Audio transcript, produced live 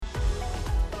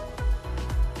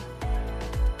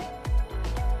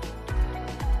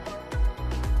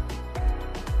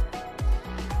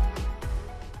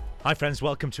Hi friends,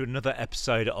 welcome to another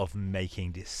episode of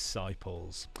Making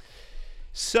Disciples.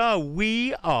 So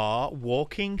we are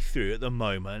walking through at the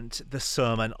moment the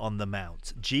Sermon on the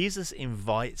Mount. Jesus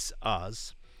invites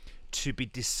us to be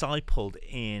discipled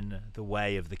in the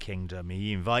way of the kingdom.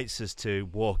 He invites us to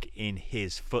walk in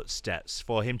his footsteps,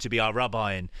 for him to be our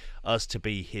rabbi and us to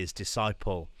be his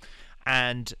disciple.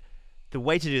 And the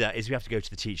way to do that is we have to go to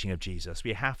the teaching of Jesus.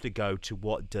 We have to go to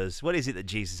what is it that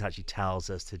Jesus actually tells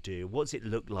us to do? What does it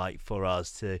look like for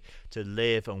us to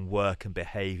live and work and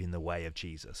behave in the way of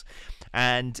Jesus?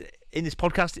 And in this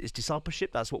podcast, it's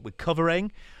discipleship. That's what we're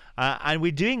covering. And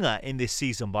we're doing that in this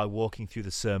season by walking through the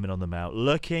Sermon on the Mount,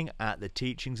 looking at the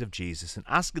teachings of Jesus and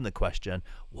asking the question,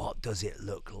 what does it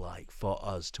look like for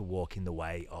us to walk in the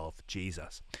way of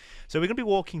Jesus? So we're going to be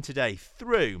walking today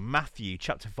through Matthew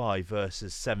chapter 5,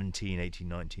 verses 17, 18,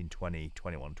 19, 20,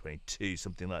 21, 22,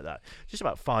 something like that. Just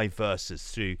about 5 verses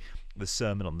through the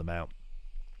Sermon on the Mount.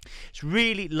 It's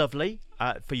really lovely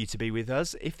for you to be with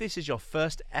us. If this is your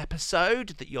first episode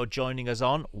that you're joining us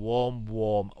on, warm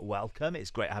welcome. It's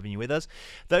great having you with us.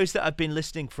 Those that have been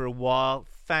listening for a while,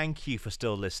 thank you for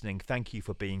still listening. Thank you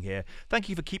for being here. Thank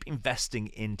you for keep investing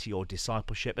into your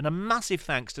discipleship. And a massive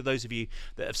thanks to those of you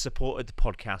that have supported the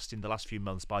podcast in the last few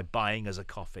months by buying us a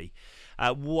coffee.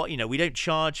 We don't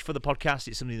charge for the podcast.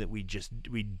 It's something that we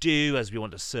do as we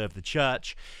want to serve the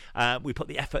church. We put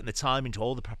the effort and the time into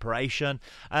all the preparation.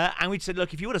 And we said,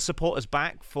 look, if you want to support us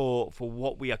back for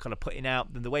what we are kind of putting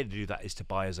out, then the way to do that is to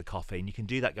buy us a coffee. And you can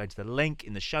do that going to the link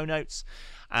in the show notes.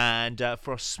 And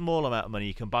for a small amount of money,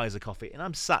 you can buy us a coffee. And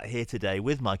I'm sat here today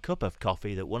with my cup of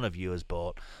coffee that one of you has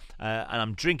bought. And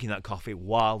I'm drinking that coffee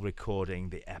while recording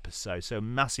the episode. So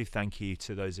massive thank you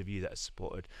to those of you that have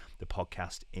supported the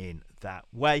podcast in that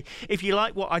way. If you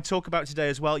like what I talk about today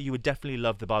as well, you would definitely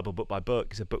love the Bible Book by Book.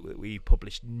 It's a book that we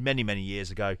published many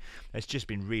years ago. It's just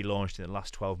been relaunched in the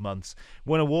last 12 months.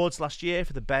 Won awards last year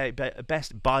for the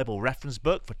best Bible reference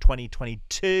book for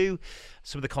 2022.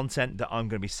 Some of the content that I'm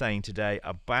going to be saying today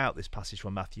about this passage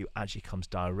from Matthew actually comes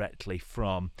directly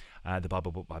from the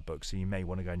Bible Book by Book. So you may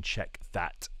want to go and check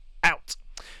that out.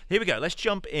 Here we go. Let's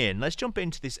jump in. Let's jump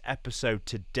into this episode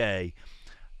today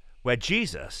where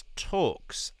Jesus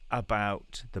talks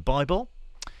about the Bible,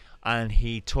 and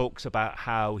he talks about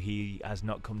how he has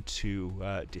not come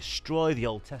to destroy the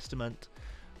Old Testament,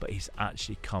 but he's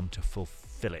actually come to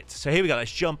fulfill it. So here we go.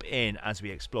 Let's jump in as we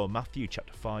explore Matthew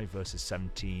chapter 5, verses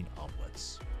 17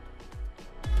 onwards.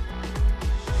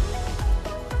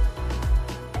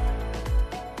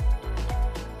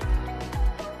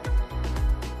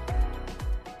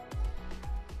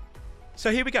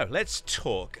 So here we go. Let's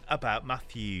talk about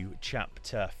Matthew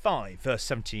chapter 5, verse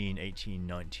 17, 18,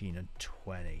 19, and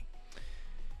 20.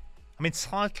 I'm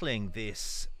entitling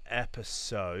this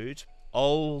episode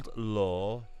Old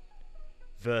Law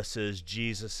versus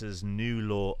Jesus' New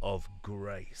Law of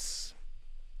Grace.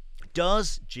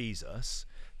 Does Jesus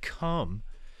come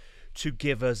to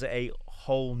give us a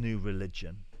whole new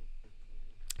religion?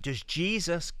 Does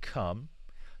Jesus come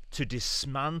to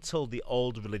dismantle the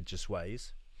old religious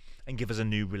ways and give us a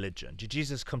new religion? Did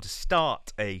Jesus come to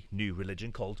start a new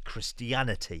religion called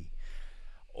Christianity?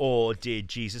 Or did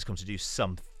Jesus come to do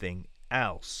something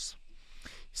else?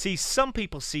 See, some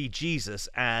people see Jesus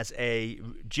as a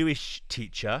Jewish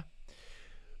teacher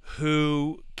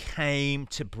who came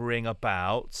to bring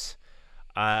about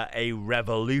a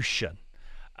revolution,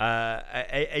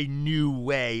 a new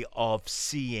way of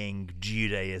seeing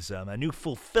Judaism, a new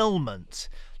fulfillment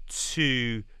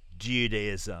to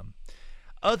Judaism.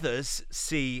 Others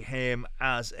see him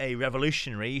as a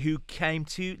revolutionary who came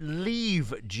to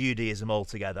leave Judaism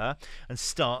altogether and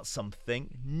start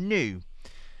something new.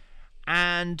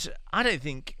 And I don't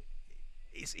think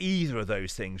it's either of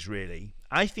those things, really.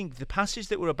 I think the passage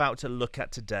that we're about to look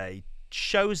at today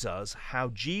shows us how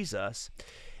Jesus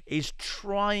is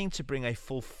trying to bring a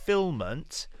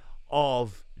fulfillment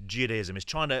of Judaism. He's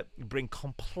trying to bring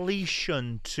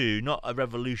completion to, not a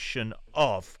revolution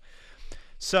of.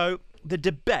 So the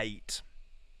debate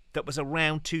that was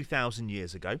around 2,000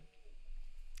 years ago, it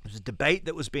was a debate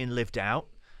that was being lived out.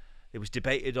 It was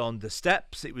debated on the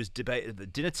steps, it was debated at the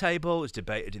dinner table, it was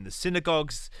debated in the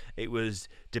synagogues, it was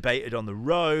debated on the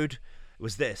road. It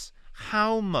was this: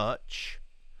 how much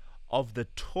of the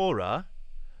Torah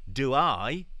do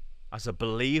I, as a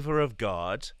believer of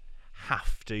God,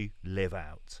 have to live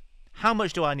out? How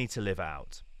much do I need to live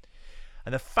out?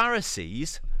 And the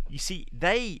Pharisees, you see,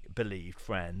 they believed,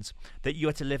 friends, that you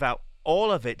had to live out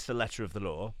all of it to the letter of the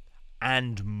law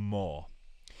and more.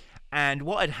 And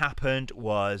what had happened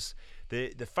was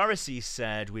the Pharisees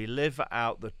said, we live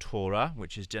out the Torah,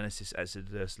 which is Genesis,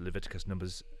 Exodus, Leviticus,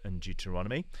 Numbers, and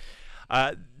Deuteronomy.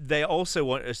 They also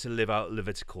want us to live out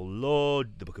Levitical law,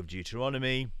 the book of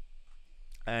Deuteronomy,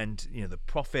 and the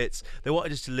prophets. They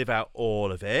wanted us to live out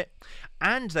all of it,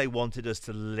 and they wanted us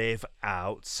to live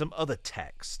out some other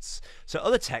texts. So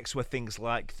other texts were things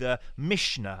like the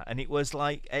Mishnah, and it was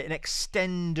like an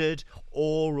extended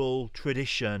oral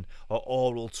tradition or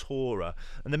oral Torah.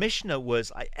 And the Mishnah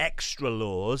was extra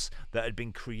laws that had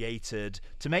been created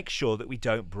to make sure that we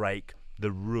don't break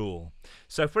the rule.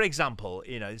 So for example,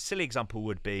 a silly example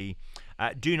would be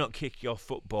do not kick your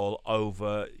football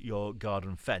over your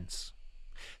garden fence.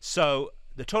 So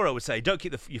the Torah would say, don't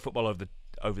kick your football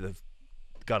over the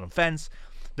garden fence.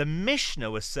 The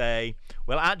Mishnah would say,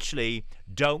 well, actually,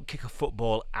 don't kick a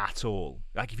football at all.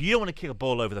 Like, if you don't want to kick a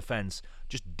ball over the fence,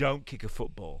 just don't kick a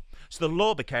football. So the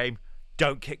law became,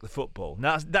 don't kick the football.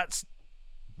 Now, that's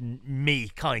me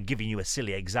kind of giving you a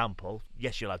silly example.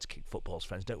 Yes, you're allowed to kick footballs,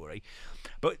 friends, don't worry.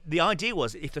 But the idea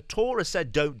was, if the Torah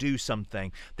said don't do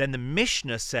something, then the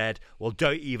Mishnah said, well,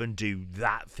 don't even do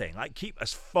that thing. Like, keep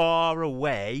as far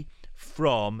away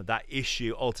from that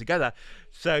issue altogether,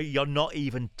 so you're not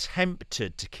even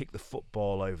tempted to kick the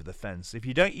football over the fence. If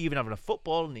you don't even have a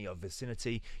football in your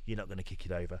vicinity, you're not going to kick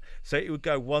it over. So it would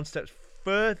go one step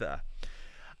further.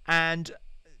 And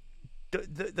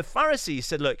the Pharisees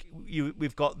said, look,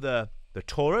 we've got the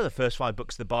Torah, the first 5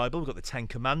 books of the Bible, we've got the 10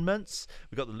 Commandments,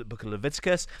 we've got the book of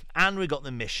Leviticus, and we've got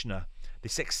the Mishnah,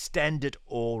 this extended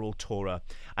oral Torah.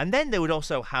 And then they would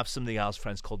also have something else,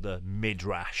 friends, called the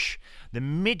Midrash. The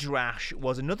Midrash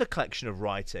was another collection of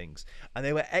writings, and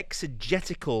they were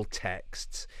exegetical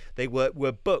texts. They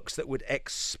were books that would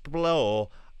explore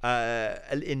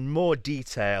in more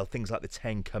detail things like the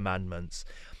 10 Commandments.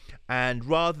 And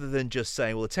rather than just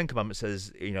saying, well, the 10 Commandments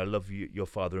says, love your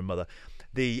father and mother,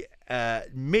 the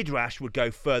Midrash would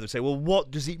go further and say, well, what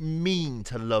does it mean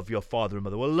to love your father and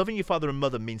mother? Well, loving your father and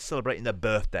mother means celebrating their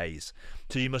birthdays,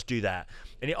 so you must do that.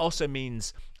 And it also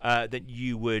means that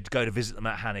you would go to visit them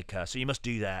at Hanukkah, so you must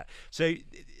do that. So,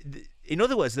 in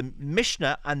other words, the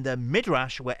Mishnah and the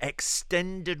Midrash were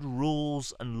extended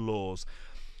rules and laws.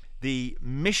 The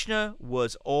Mishnah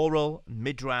was oral,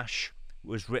 Midrash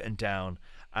was written down,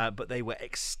 but they were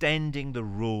extending the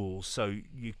rules so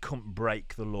you couldn't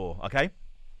break the law, okay?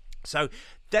 So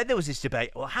then there was this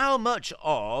debate, well, how much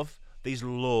of these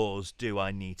laws do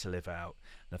I need to live out?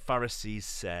 And the Pharisees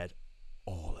said,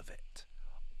 all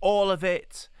of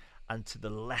it, and to the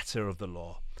letter of the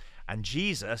law. And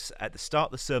Jesus, at the start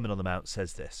of the Sermon on the Mount,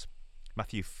 says this,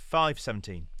 Matthew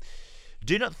 5:17,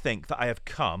 do not think that I have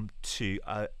come to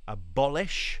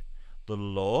abolish the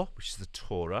law, which is the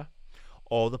Torah,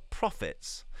 or the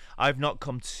prophets. I've not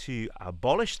come to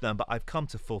abolish them, but I've come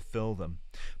to fulfill them.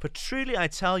 For truly I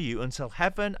tell you, until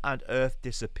heaven and earth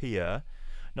disappear,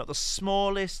 not the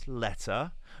smallest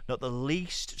letter, not the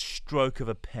least stroke of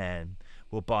a pen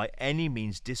will by any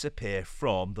means disappear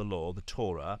from the law, the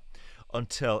Torah,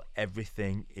 until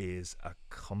everything is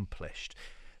accomplished.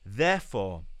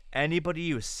 Therefore, anybody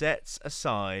who sets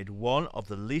aside one of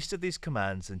the least of these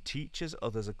commands and teaches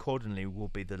others accordingly will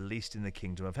be the least in the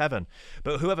kingdom of heaven.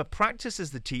 But whoever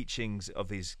practices the teachings of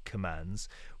these commands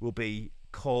will be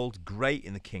called great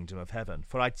in the kingdom of heaven.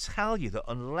 For I tell you that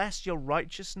unless your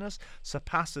righteousness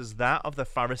surpasses that of the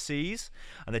Pharisees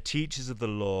and the teachers of the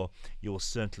law, you will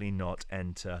certainly not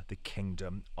enter the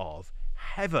kingdom of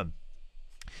heaven.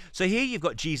 So here you've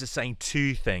got Jesus saying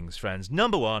 2 things, friends.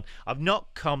 Number 1, I've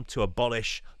not come to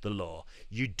abolish the law.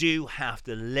 You do have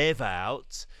to live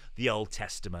out the Old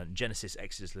Testament, Genesis,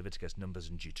 Exodus, Leviticus, Numbers,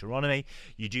 and Deuteronomy.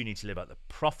 You do need to live out the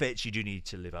prophets. You do need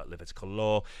to live out Levitical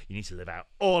law. You need to live out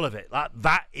all of it.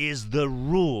 That is the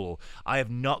rule. I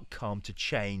have not come to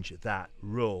change that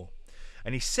rule.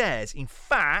 And he says, in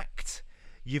fact,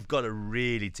 you've got to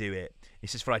really do it. He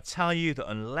says, for I tell you that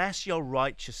unless your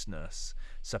righteousness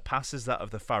surpasses that of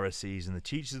the Pharisees and the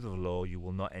teachers of the law, you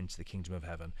will not enter the kingdom of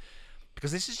heaven.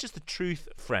 Because this is just the truth,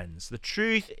 friends. The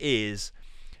truth is,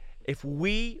 if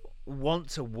we want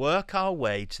to work our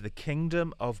way to the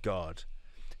kingdom of God,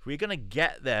 if we're going to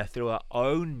get there through our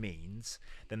own means,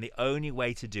 then the only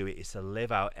way to do it is to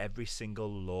live out every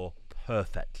single law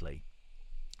perfectly.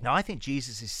 Now, I think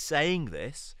Jesus is saying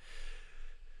this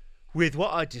with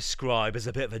what I describe as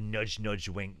a bit of a nudge, nudge,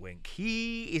 wink, wink.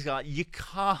 He is like, you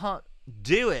can't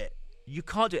do it. You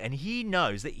can't do it. And he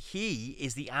knows that he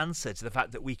is the answer to the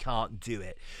fact that we can't do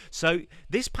it. So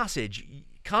this passage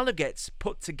kind of gets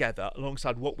put together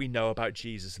alongside what we know about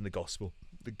Jesus and the gospel.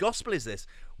 The gospel is this: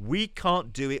 we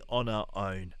can't do it on our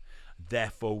own.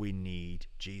 Therefore, we need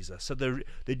Jesus. So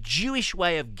the Jewish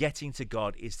way of getting to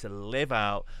God is to live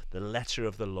out the letter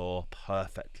of the law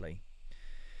perfectly.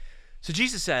 So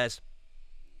Jesus says,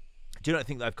 Do not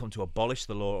think that I've come to abolish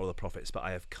the law or the prophets, but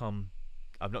I've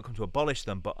not come to abolish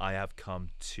them, but I have come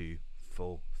to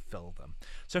fulfill them.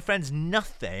 So friends,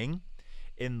 nothing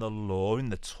in the law, in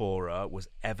the Torah, was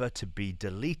ever to be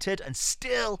deleted, and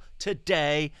still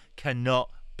today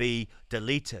cannot be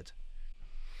deleted.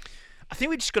 I think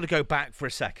we just got to go back for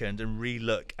a second and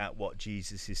re-look at what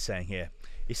Jesus is saying here.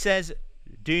 He says,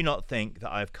 do not think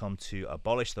that I have come to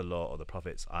abolish the law or the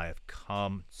prophets. I have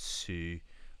come to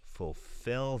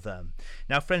fulfill them.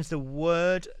 Now, friends, the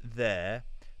word there,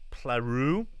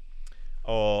 plaru,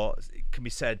 or it can be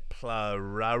said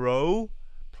plararo,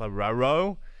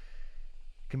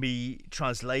 can be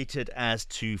translated as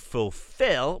to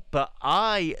fulfill, but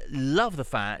I love the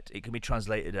fact it can be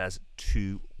translated as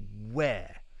to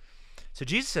wear. So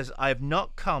Jesus says, I have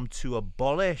not come to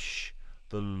abolish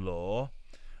the law,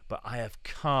 but I have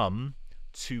come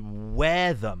to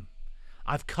wear them.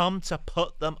 I've come to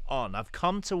put them on. I've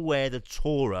come to wear the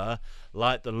Torah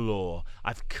like the law.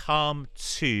 I've come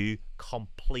to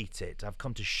complete it. I've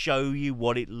come to show you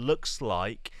what it looks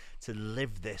like to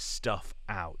live this stuff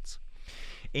out.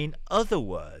 In other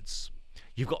words,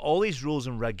 you've got all these rules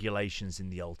and regulations in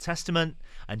the Old Testament,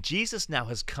 and Jesus now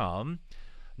has come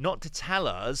not to tell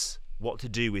us what to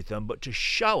do with them, but to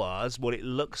show us what it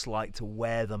looks like to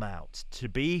wear them out, to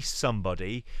be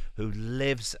somebody who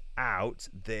lives out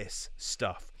this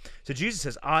stuff. So Jesus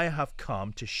says, I have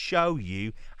come to show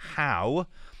you how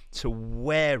to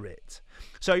wear it.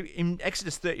 So in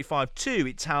Exodus 35:2,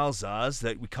 it tells us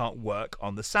that we can't work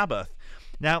on the Sabbath.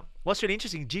 Now, what's really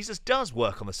interesting, Jesus does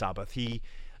work on the Sabbath. He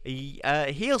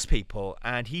heals people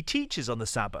and he teaches on the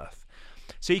Sabbath.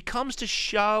 So he comes to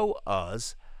show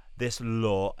us this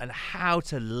law and how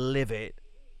to live it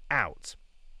out.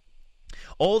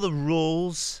 All the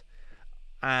rules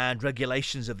and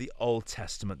regulations of the Old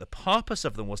Testament, the purpose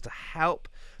of them was to help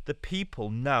the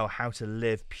people know how to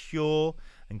live pure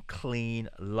and clean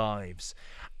lives.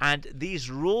 And these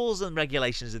rules and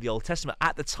regulations of the Old Testament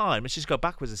at the time, let's just go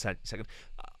backwards a second,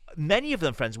 many of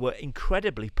them, friends, were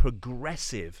incredibly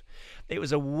progressive. It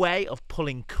was a way of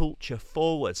pulling culture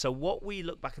forward. So what we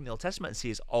look back in the Old Testament and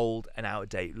see as old and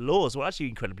out-of-date laws were actually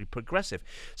incredibly progressive.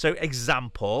 So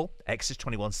example, Exodus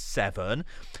 21:7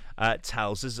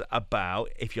 tells us about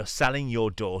if you're selling your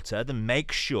daughter, then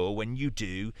make sure when you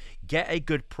do, get a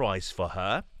good price for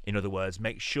her. In other words,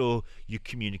 make sure you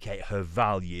communicate her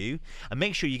value and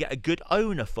make sure you get a good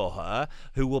owner for her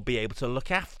who will be able to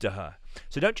look after her.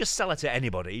 So don't just sell her to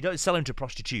anybody. Don't sell her into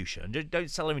prostitution.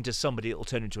 Don't sell her into somebody that will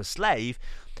turn into a slave.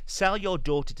 Sell your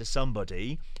daughter to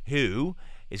somebody who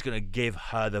is going to give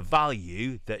her the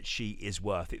value that she is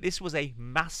worth. This was a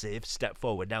massive step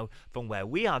forward. Now, from where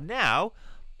we are now,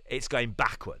 it's going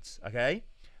backwards, okay?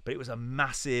 But it was a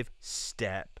massive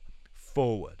step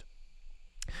forward.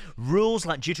 Rules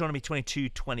like Deuteronomy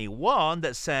 22:21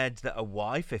 that said that a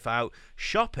wife, if out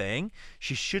shopping,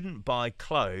 she shouldn't buy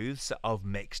clothes of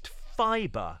mixed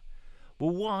fibre.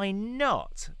 Well, why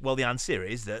not? Well, the answer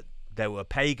is that there were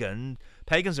pagans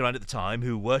around at the time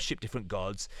who worshipped different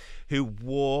gods, who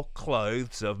wore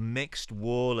clothes of mixed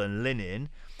wool and linen.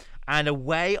 And a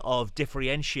way of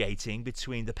differentiating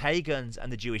between the pagans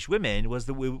and the Jewish women was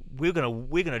that we're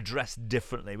going to dress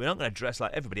differently. We're not going to dress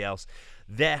like everybody else.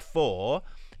 Therefore,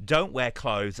 don't wear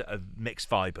clothes of mixed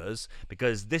fibers,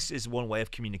 because this is one way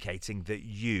of communicating that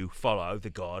you follow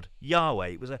the God Yahweh.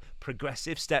 It was a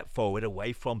progressive step forward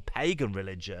away from pagan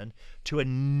religion to a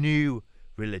new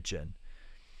religion.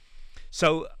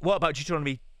 So what about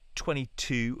Deuteronomy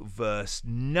 22 verse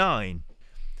 9?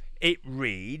 It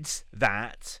reads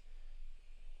that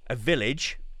a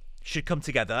village should come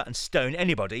together and stone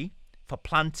anybody for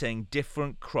planting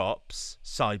different crops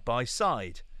side by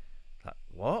side. Like,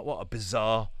 what? What a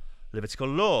bizarre Levitical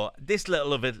law. This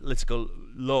little Levitical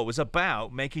law was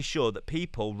about making sure that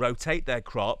people rotate their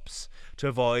crops to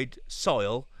avoid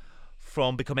soil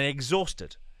from becoming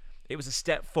exhausted. It was a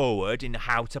step forward in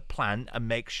how to plant and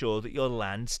make sure that your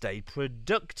land stayed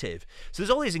productive. So there's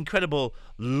all these incredible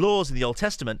laws in the Old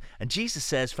Testament, and Jesus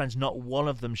says, friends, not one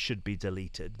of them should be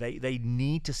deleted. They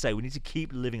need to say, we need to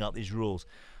keep living out these rules.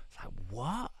 It's like,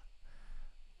 what?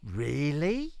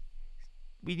 Really?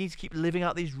 We need to keep living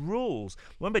out these rules.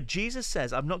 Remember, Jesus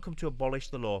says, I've not come to abolish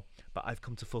the law, but I've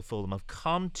come to fulfill them. I've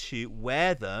come to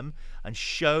wear them and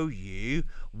show you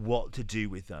what to do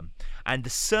with them. And the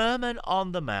Sermon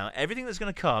on the Mount, everything that's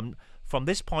going to come from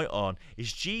this point on,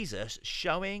 is Jesus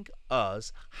showing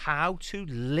us how to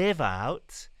live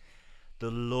out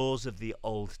the laws of the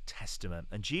Old Testament.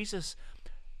 And Jesus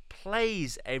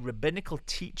plays a rabbinical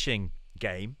teaching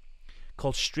game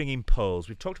called stringing pearls.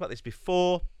 We've talked about this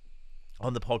before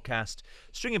on the podcast.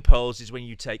 Stringing pearls is when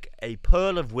you take a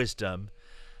pearl of wisdom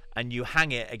and you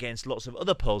hang it against lots of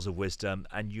other pearls of wisdom,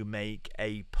 and you make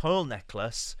a pearl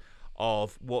necklace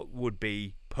of what would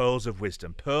be pearls of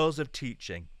wisdom, pearls of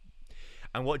teaching.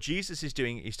 And what Jesus is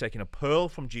doing is taking a pearl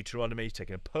from Deuteronomy, he's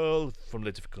taking a pearl from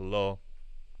Levitical law,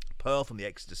 pearl from the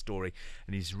Exodus story,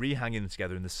 and he's rehanging them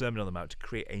together in the Sermon on the Mount to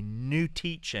create a new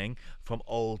teaching from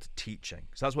old teaching.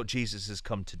 So that's what Jesus has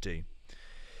come to do.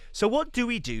 So what do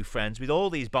we do, friends, with all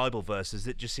these Bible verses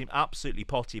that just seem absolutely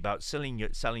potty about selling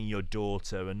your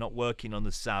daughter and not working on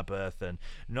the Sabbath and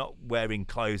not wearing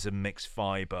clothes of mixed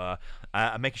fibre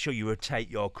and making sure you rotate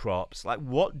your crops? Like,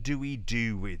 what do we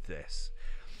do with this?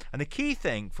 And the key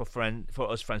thing for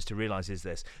us friends to realize is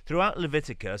this: throughout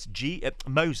Leviticus,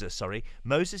 Moses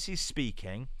is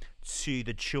speaking to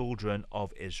the children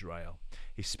of Israel.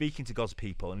 He's speaking to God's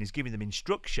people, and he's giving them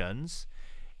instructions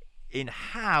in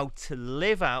how to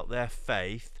live out their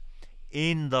faith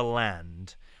in the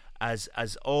land as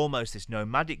almost this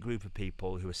nomadic group of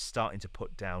people who are starting to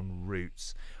put down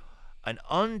roots. And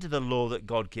under the law that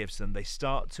God gives them, they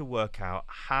start to work out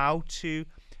how to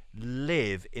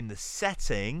live in the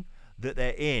setting that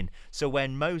they're in. So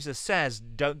when Moses says,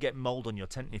 don't get mold on your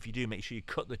tent, and if you do, make sure you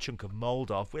cut the chunk of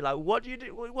mold off, we're like, what do you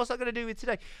do? What's that going to do with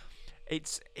today?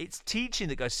 It's teaching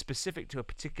that goes specific to a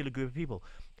particular group of people.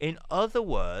 In other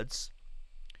words,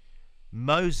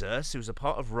 Moses, who's a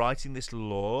part of writing this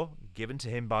law given to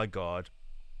him by God,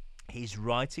 he's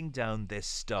writing down this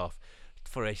stuff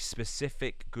for a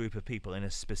specific group of people in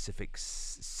a specific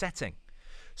setting.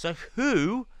 So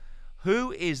who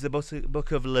is the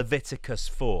book of Leviticus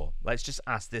for? Let's just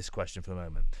ask this question for a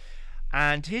moment.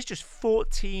 And here's just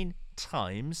 14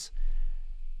 times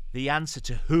the answer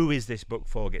to who is this book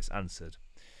for gets answered.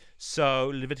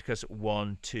 So Leviticus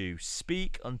 1:2,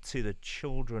 speak unto the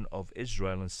children of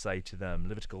Israel and say to them.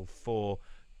 Leviticus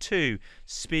 4:2,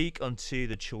 speak unto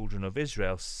the children of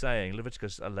Israel, saying.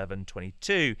 Leviticus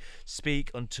 11:22, speak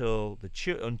unto the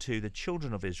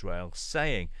children of Israel,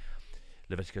 saying.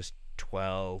 Leviticus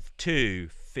 12:2,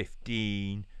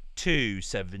 15:2,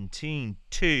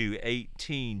 17:2,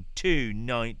 18:2,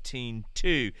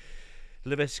 19:2.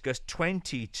 Leviticus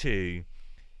 22,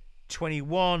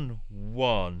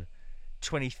 21:1,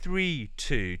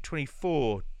 23:2,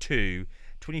 24:2,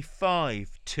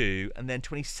 25:2, and then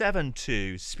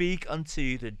 27:2. Speak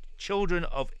unto the children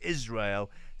of Israel,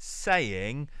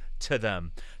 saying to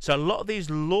them. So a lot of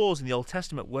these laws in the Old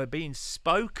Testament were being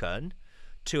spoken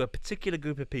to a particular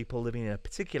group of people living in a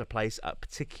particular place at a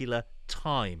particular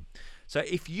time. So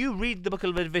if you read the book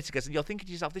of Leviticus and you're thinking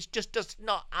to yourself, this just does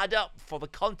not add up for the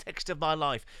context of my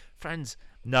life, friends,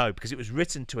 no, because it was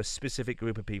written to a specific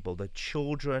group of people, the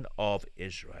children of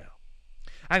Israel.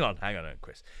 Hang on,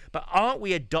 Chris. But aren't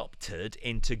we adopted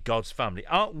into God's family?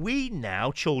 Aren't we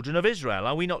now children of Israel?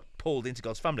 Are we not pulled into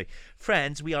God's family?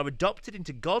 Friends, we are adopted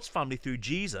into God's family through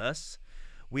Jesus.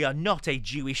 We are not a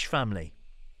Jewish family.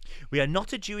 We are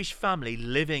not a Jewish family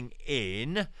living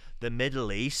in the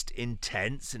Middle East in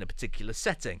tents in a particular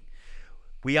setting.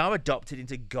 We are adopted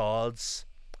into God's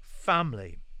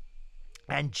family.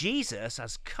 And Jesus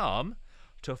has come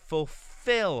to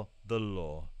fulfill the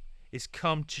law. He's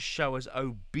come to show us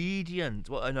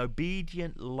what an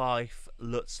obedient life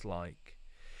looks like.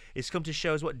 He's come to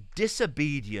show us what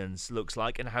disobedience looks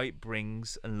like and how it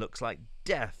brings and looks like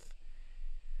death.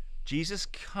 Jesus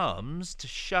comes to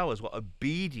show us what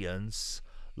obedience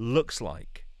looks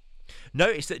like.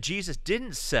 Notice that Jesus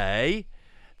didn't say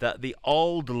that the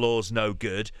old law's no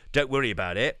good, don't worry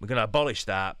about it, we're going to abolish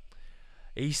that.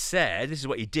 He said, this is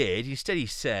what he did, instead he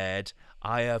said,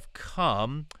 I have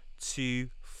come to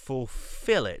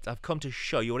fulfill it. I've come to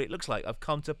show you what it looks like. I've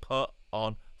come to put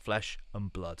on flesh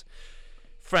and blood.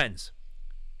 Friends,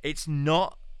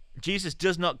 Jesus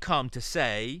does not come to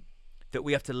say that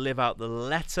we have to live out the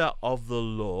letter of the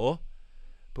law,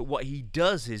 but what he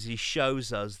does is he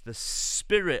shows us the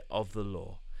spirit of the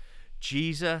law.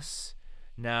 Jesus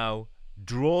now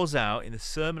draws out in the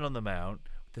Sermon on the Mount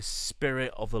the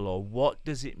spirit of the law. What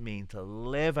does it mean to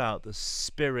live out the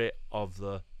spirit of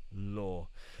the law?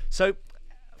 So,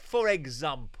 for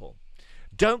example,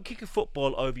 don't kick a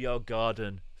football over your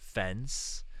garden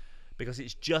fence because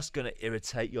it's just going to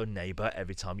irritate your neighbour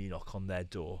every time you knock on their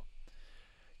door.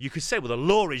 You could say, well, the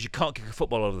law is you can't kick a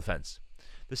football over the fence.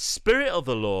 The spirit of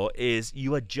the law is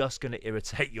you are just going to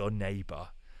irritate your neighbour.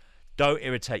 Don't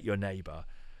irritate your neighbour.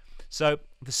 So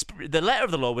the letter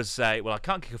of the law would say, well, I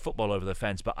can't kick a football over the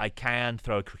fence, but I can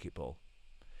throw a cricket ball.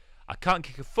 I can't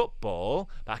kick a football,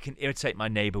 but I can irritate my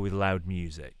neighbour with loud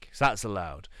music. So that's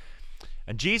allowed.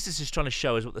 And Jesus is trying to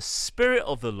show us what the spirit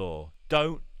of the law,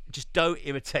 don't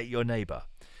irritate your neighbour.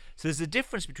 So there's a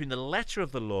difference between the letter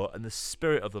of the law and the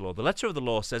spirit of the law. The letter of the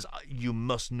law says you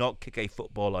must not kick a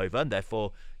football over, and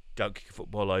therefore don't kick a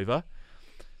football over.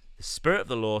 The spirit of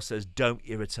the law says don't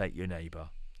irritate your neighbor.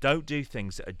 Don't do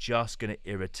things that are just going to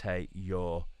irritate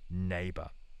your neighbor.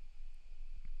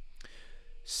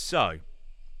 So,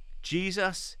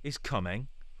 Jesus is coming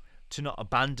to not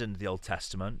abandon the Old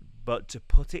Testament, but to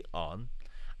put it on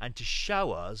and to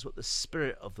show us what the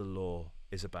spirit of the law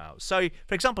is about. So,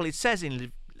 for example, it says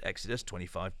in Exodus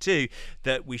 25:2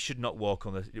 that we should not work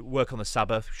on the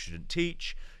Sabbath, we shouldn't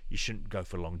teach, you shouldn't go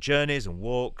for long journeys and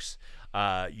walks,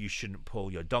 you shouldn't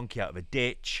pull your donkey out of a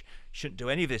ditch, you shouldn't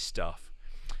do any of this stuff.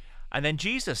 And then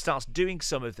Jesus starts doing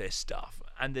some of this stuff,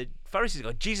 and the Pharisees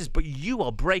go, Jesus, but you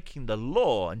are breaking the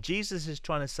law. And Jesus is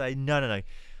trying to say, no.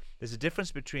 There's a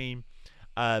difference between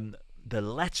the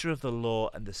letter of the law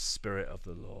and the spirit of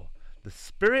the law. The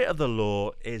spirit of the law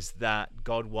is that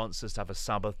God wants us to have a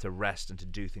Sabbath to rest and to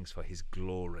do things for his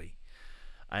glory.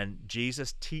 And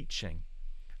Jesus teaching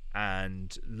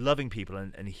and loving people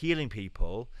and healing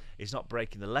people is not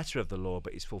breaking the letter of the law,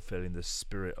 but is fulfilling the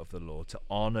spirit of the law, to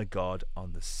honor God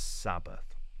on the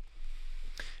Sabbath.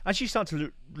 As you start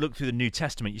to look through the New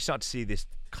Testament, you start to see this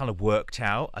kind of worked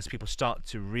out as people start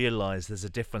to realize there's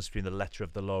a difference between the letter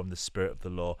of the law and the spirit of the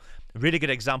law. A really good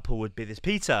example would be this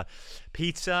Peter.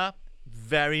 Peter,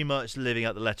 very much living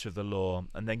out the letter of the law,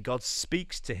 and then God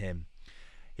speaks to him.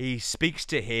 He speaks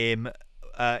to him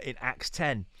in Acts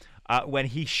 10 when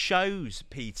he shows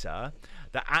Peter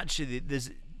that actually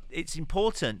it's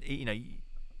important,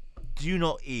 do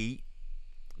not eat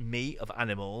meat of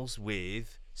animals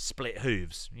with split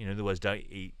hooves. In other words, don't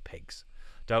eat pigs.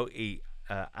 Don't eat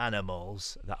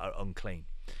animals that are unclean.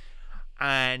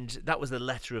 And that was the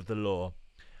letter of the law.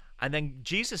 And then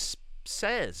Jesus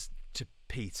says to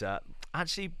Peter,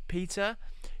 actually, Peter,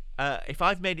 if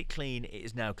I've made it clean, it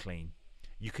is now clean.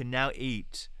 You can now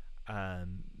eat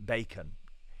bacon.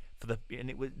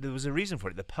 There was a reason for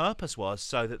it. The purpose was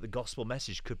so that the gospel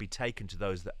message could be taken to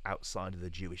those that outside of the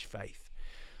Jewish faith.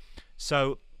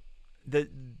 So the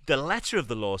letter of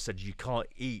the law said you can't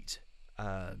eat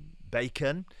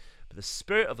bacon, but the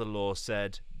spirit of the law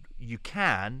said you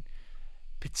can,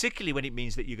 particularly when it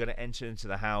means that you're going to enter into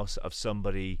the house of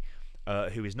somebody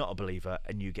who is not a believer,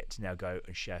 and you get to now go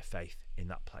and share faith in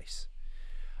that place.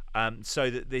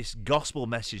 So that this gospel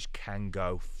message can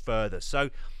go further. So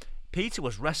Peter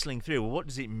was wrestling through, well, what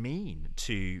does it mean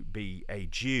to be a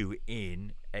Jew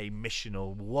in a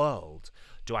missional world?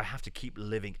 Do I have to keep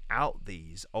living out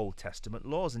these Old Testament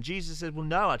laws? And Jesus said, well,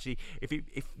 no, actually, if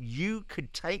you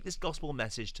could take this gospel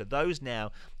message to those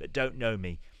now that don't know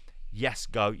me, yes,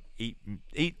 go eat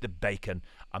the bacon.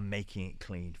 I'm making it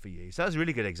clean for you. So that's a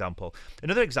really good example.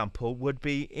 Another example would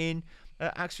be in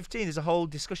Acts 15. There's a whole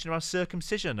discussion around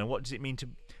circumcision and what does it mean to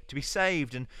be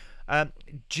saved. And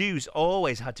Jews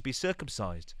always had to be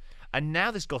circumcised. And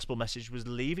now this gospel message was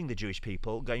leaving the Jewish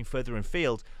people, going further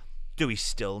afield. Do we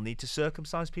still need to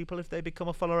circumcise people if they become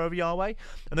a follower of Yahweh?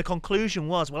 And the conclusion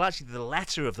was, well, actually, the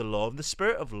letter of the law and the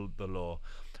spirit of the law.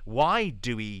 Why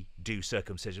do we do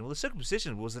circumcision? Well, the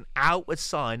circumcision was an outward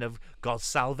sign of God's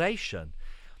salvation.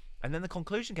 And then the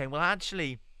conclusion came, well,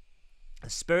 actually, the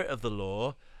spirit of the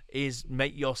law is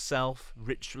make yourself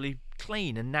ritually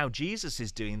clean. And now Jesus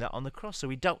is doing that on the cross, so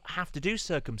we don't have to do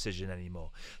circumcision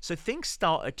anymore. So things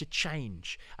started to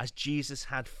change as Jesus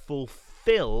had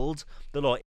fulfilled the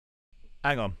law.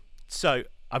 Hang on. So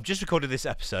I've just recorded this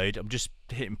episode. I'm just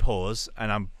hitting pause,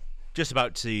 and I'm just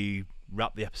about to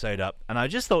wrap the episode up. And I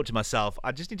just thought to myself,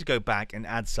 I just need to go back and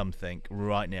add something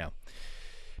right now.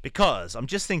 Because I'm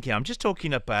just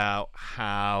talking about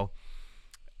how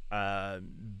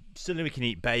suddenly we can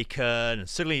eat bacon and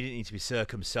suddenly you need to be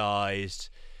circumcised.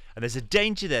 And there's a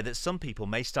danger there that some people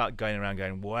may start going around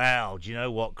going, well, do you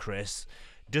know what, Chris?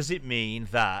 Does it mean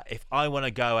that if I want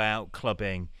to go out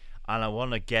clubbing and I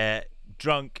want to get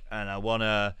drunk and I want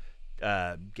to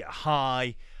get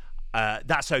high,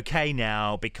 that's okay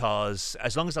now, because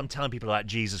as long as I'm telling people about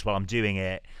Jesus while I'm doing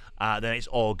it, then it's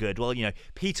all good. Well,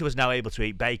 Peter was now able to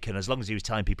eat bacon as long as he was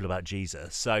telling people about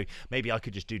Jesus. So maybe I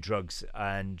could just do drugs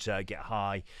and get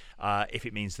high if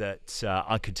it means that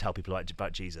I could tell people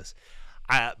about Jesus.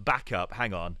 Back up,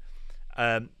 hang on.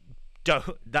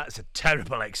 That's a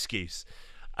terrible excuse.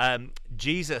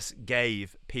 Jesus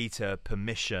gave Peter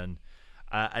permission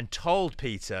and told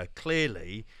Peter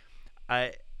clearly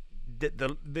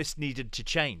that this needed to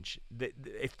change.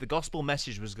 If the gospel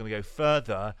message was going to go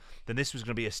further, then this was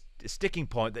going to be a sticking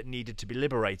point that needed to be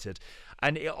liberated.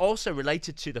 And it also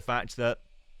related to the fact that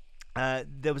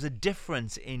there was a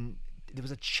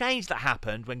change that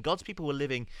happened when God's people were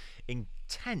living in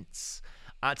tents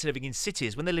to living in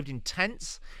cities. When they lived in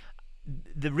tents,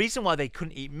 the reason why they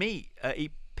couldn't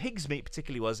eat pig's meat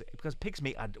particularly, was because pig's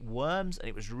meat had worms, and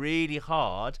it was really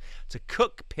hard to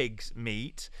cook pig's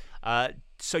meat.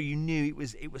 So you knew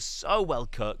it was so well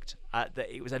cooked that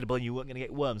it was edible, and you weren't going to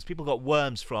get worms. People got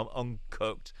worms from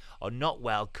uncooked or not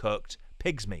well cooked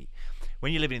pig's meat.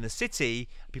 When you're living in the city,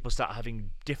 people start having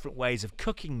different ways of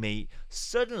cooking meat.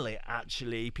 Suddenly,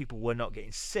 actually, people were not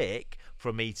getting sick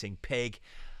from eating pig.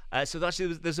 So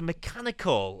actually, there's a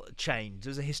mechanical change.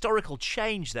 There's a historical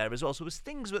change there as well. So there was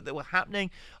things that were happening.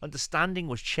 Understanding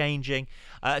was changing.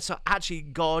 So actually,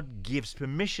 God gives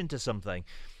permission to something.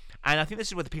 And I think this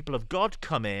is where the people of God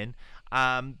come in,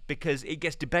 because it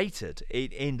gets debated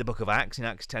in the book of Acts, in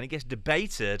Acts 10. It gets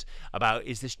debated about,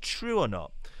 is this true or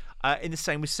not? In the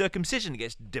same with circumcision, it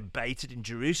gets debated in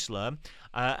Jerusalem,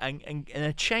 and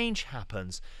a change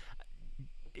happens.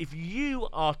 If you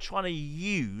are trying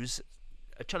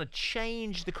to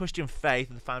change the Christian faith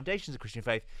and the foundations of Christian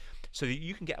faith so that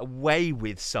you can get away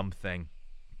with something,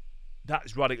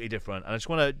 that's radically different. And I just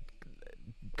want to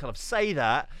kind of say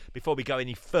that before we go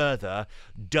any further.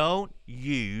 Don't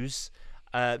you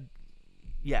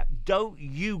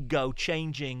go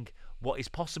changing what is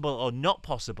possible or not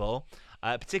possible,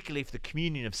 particularly if the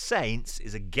communion of saints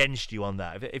is against you on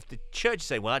that. If the church is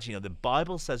saying, well, actually, the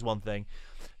Bible says one thing,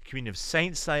 the communion of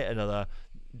saints say another,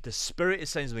 the Spirit is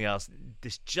saying something else,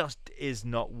 this just is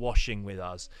not washing with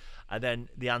us, and then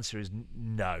the answer is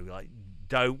no. Like,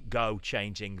 don't go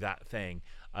changing that thing,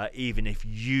 even if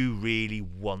you really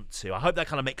want to. I hope that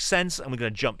kind of makes sense, and we're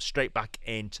going to jump straight back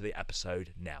into the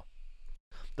episode now.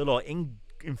 The law, in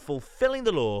fulfilling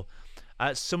the law,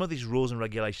 some of these rules and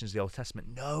regulations of the Old Testament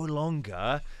no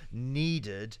longer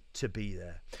needed to be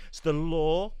there. So the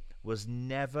law was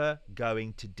never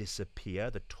going to disappear,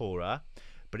 the Torah,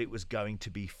 but it was going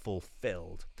to be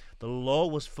fulfilled. The law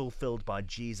was fulfilled by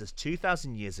Jesus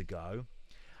 2,000 years ago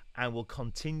and will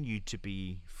continue to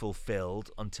be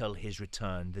fulfilled until his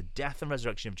return. The death and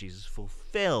resurrection of Jesus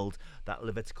fulfilled that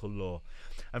Levitical law.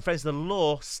 And friends, the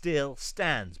law still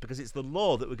stands, because it's the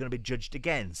law that we're going to be judged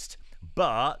against.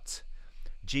 But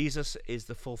Jesus is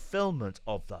the fulfillment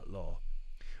of that law.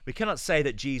 We cannot say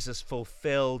that Jesus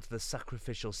fulfilled the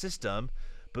sacrificial system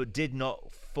but did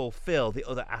not fulfill the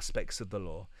other aspects of the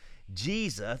law.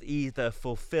 Jesus either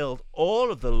fulfilled all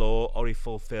of the law or he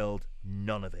fulfilled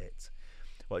none of it.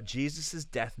 What Jesus'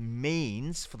 death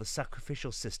means for the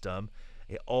sacrificial system,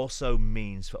 it also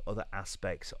means for other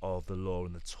aspects of the law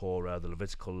and the Torah, the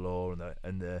Levitical law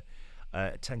and the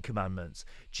Ten Commandments.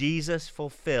 Jesus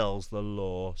fulfills the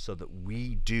law so that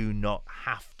we do not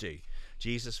have to.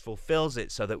 Jesus fulfills it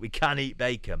so that we can eat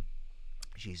bacon.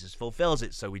 Jesus fulfills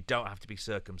it so we don't have to be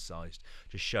circumcised,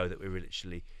 to show that we're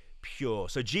literally pure.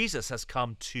 So Jesus has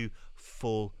come to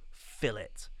fulfill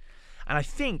it. And I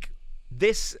think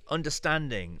this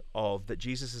understanding of that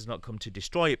Jesus has not come to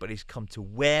destroy it, but he's come to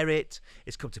wear it,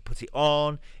 he's come to put it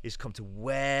on, he's come to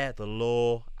wear the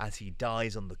law as he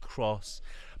dies on the cross.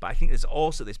 But I think there's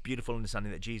also this beautiful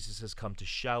understanding that Jesus has come to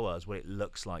show us what it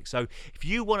looks like. So if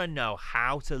you want to know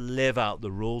how to live out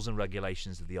the rules and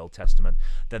regulations of the Old Testament,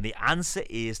 then the answer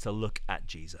is to look at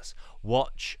Jesus.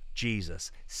 Watch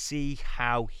Jesus. See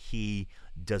how he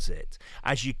does it.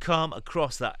 As you come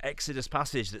across that Exodus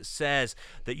passage that says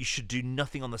that you should do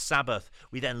nothing on the Sabbath,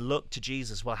 we then look to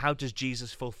Jesus. Well, how does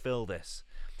Jesus fulfill this?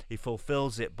 He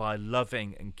fulfills it by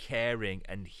loving and caring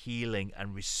and healing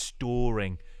and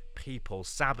restoring people.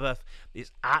 Sabbath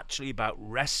is actually about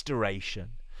restoration.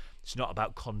 It's not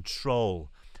about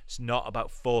control. It's not about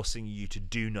forcing you to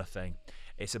do nothing.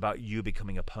 It's about you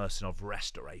becoming a person of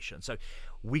restoration. So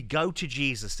we go to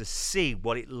Jesus to see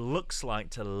what it looks like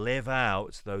to live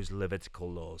out those Levitical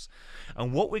laws.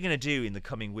 And what we're going to do in the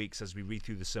coming weeks as we read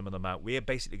through the Sermon on the Mount, we are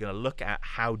basically going to look at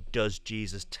how does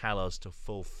Jesus tell us to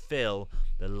fulfill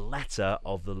the letter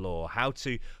of the law, how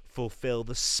to fulfill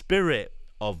the spirit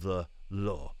of the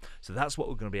law. So that's what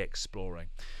we're going to be exploring.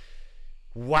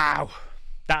 Wow,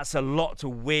 that's a lot to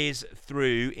whiz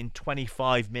through in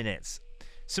 25 minutes.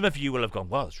 Some of you will have gone,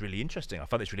 well, it's really interesting. I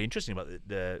found this really interesting about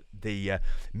the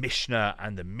Mishnah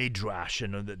and the Midrash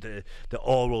and the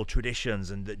oral traditions,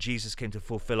 and that Jesus came to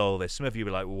fulfill all this. Some of you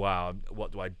were like, wow,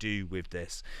 what do I do with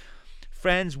this?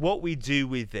 Friends, what we do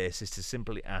with this is to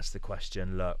simply ask the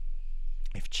question, look,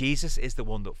 if Jesus is the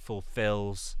one that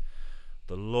fulfills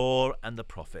the law and the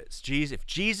prophets, if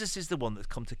Jesus is the one that's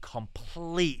come to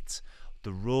complete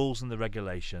the rules and the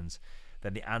regulations,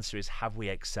 then the answer is, have we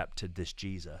accepted this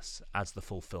Jesus as the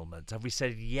fulfillment? Have we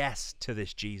said yes to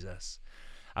this Jesus?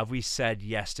 Have we said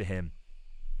yes to him?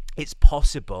 It's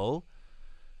possible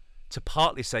to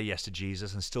partly say yes to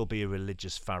Jesus and still be a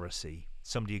religious Pharisee.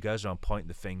 somebody who goes around pointing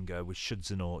the finger with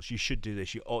shoulds and oughts. You should do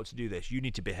this. You ought to do this. You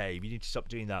need to behave. You need to stop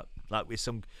doing that. Like we're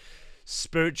some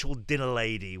spiritual dinner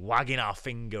lady wagging our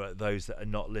finger at those that are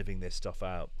not living this stuff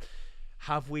out.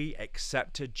 Have we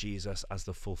accepted Jesus as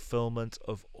the fulfillment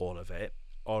of all of it?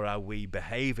 Or are we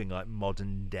behaving like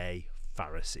modern day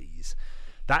Pharisees?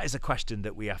 That is a question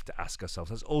that we have to ask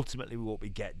ourselves. That's ultimately what we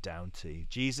get down to.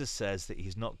 Jesus says that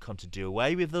he's not come to do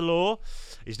away with the law.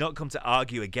 He's not come to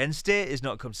argue against it. He's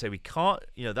not come to say we can't,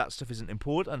 that stuff isn't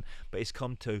important, but he's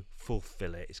come to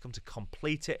fulfill it. He's come to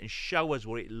complete it and show us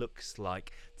what it looks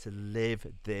like to live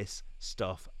this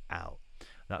stuff out.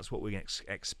 That's what we're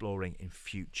exploring in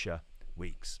future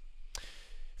weeks.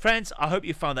 Friends, I hope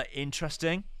you found that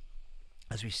interesting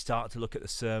as we start to look at the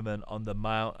Sermon on the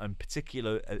Mount, and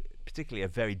particularly a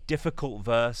very difficult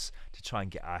verse to try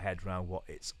and get our head around what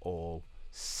it's all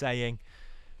saying.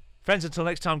 Friends, until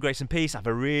next time, grace and peace. Have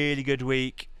a really good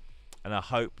week, and I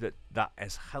hope that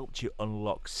has helped you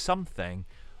unlock something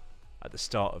at the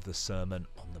start of the Sermon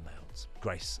on the Mount.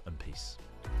 Grace and peace.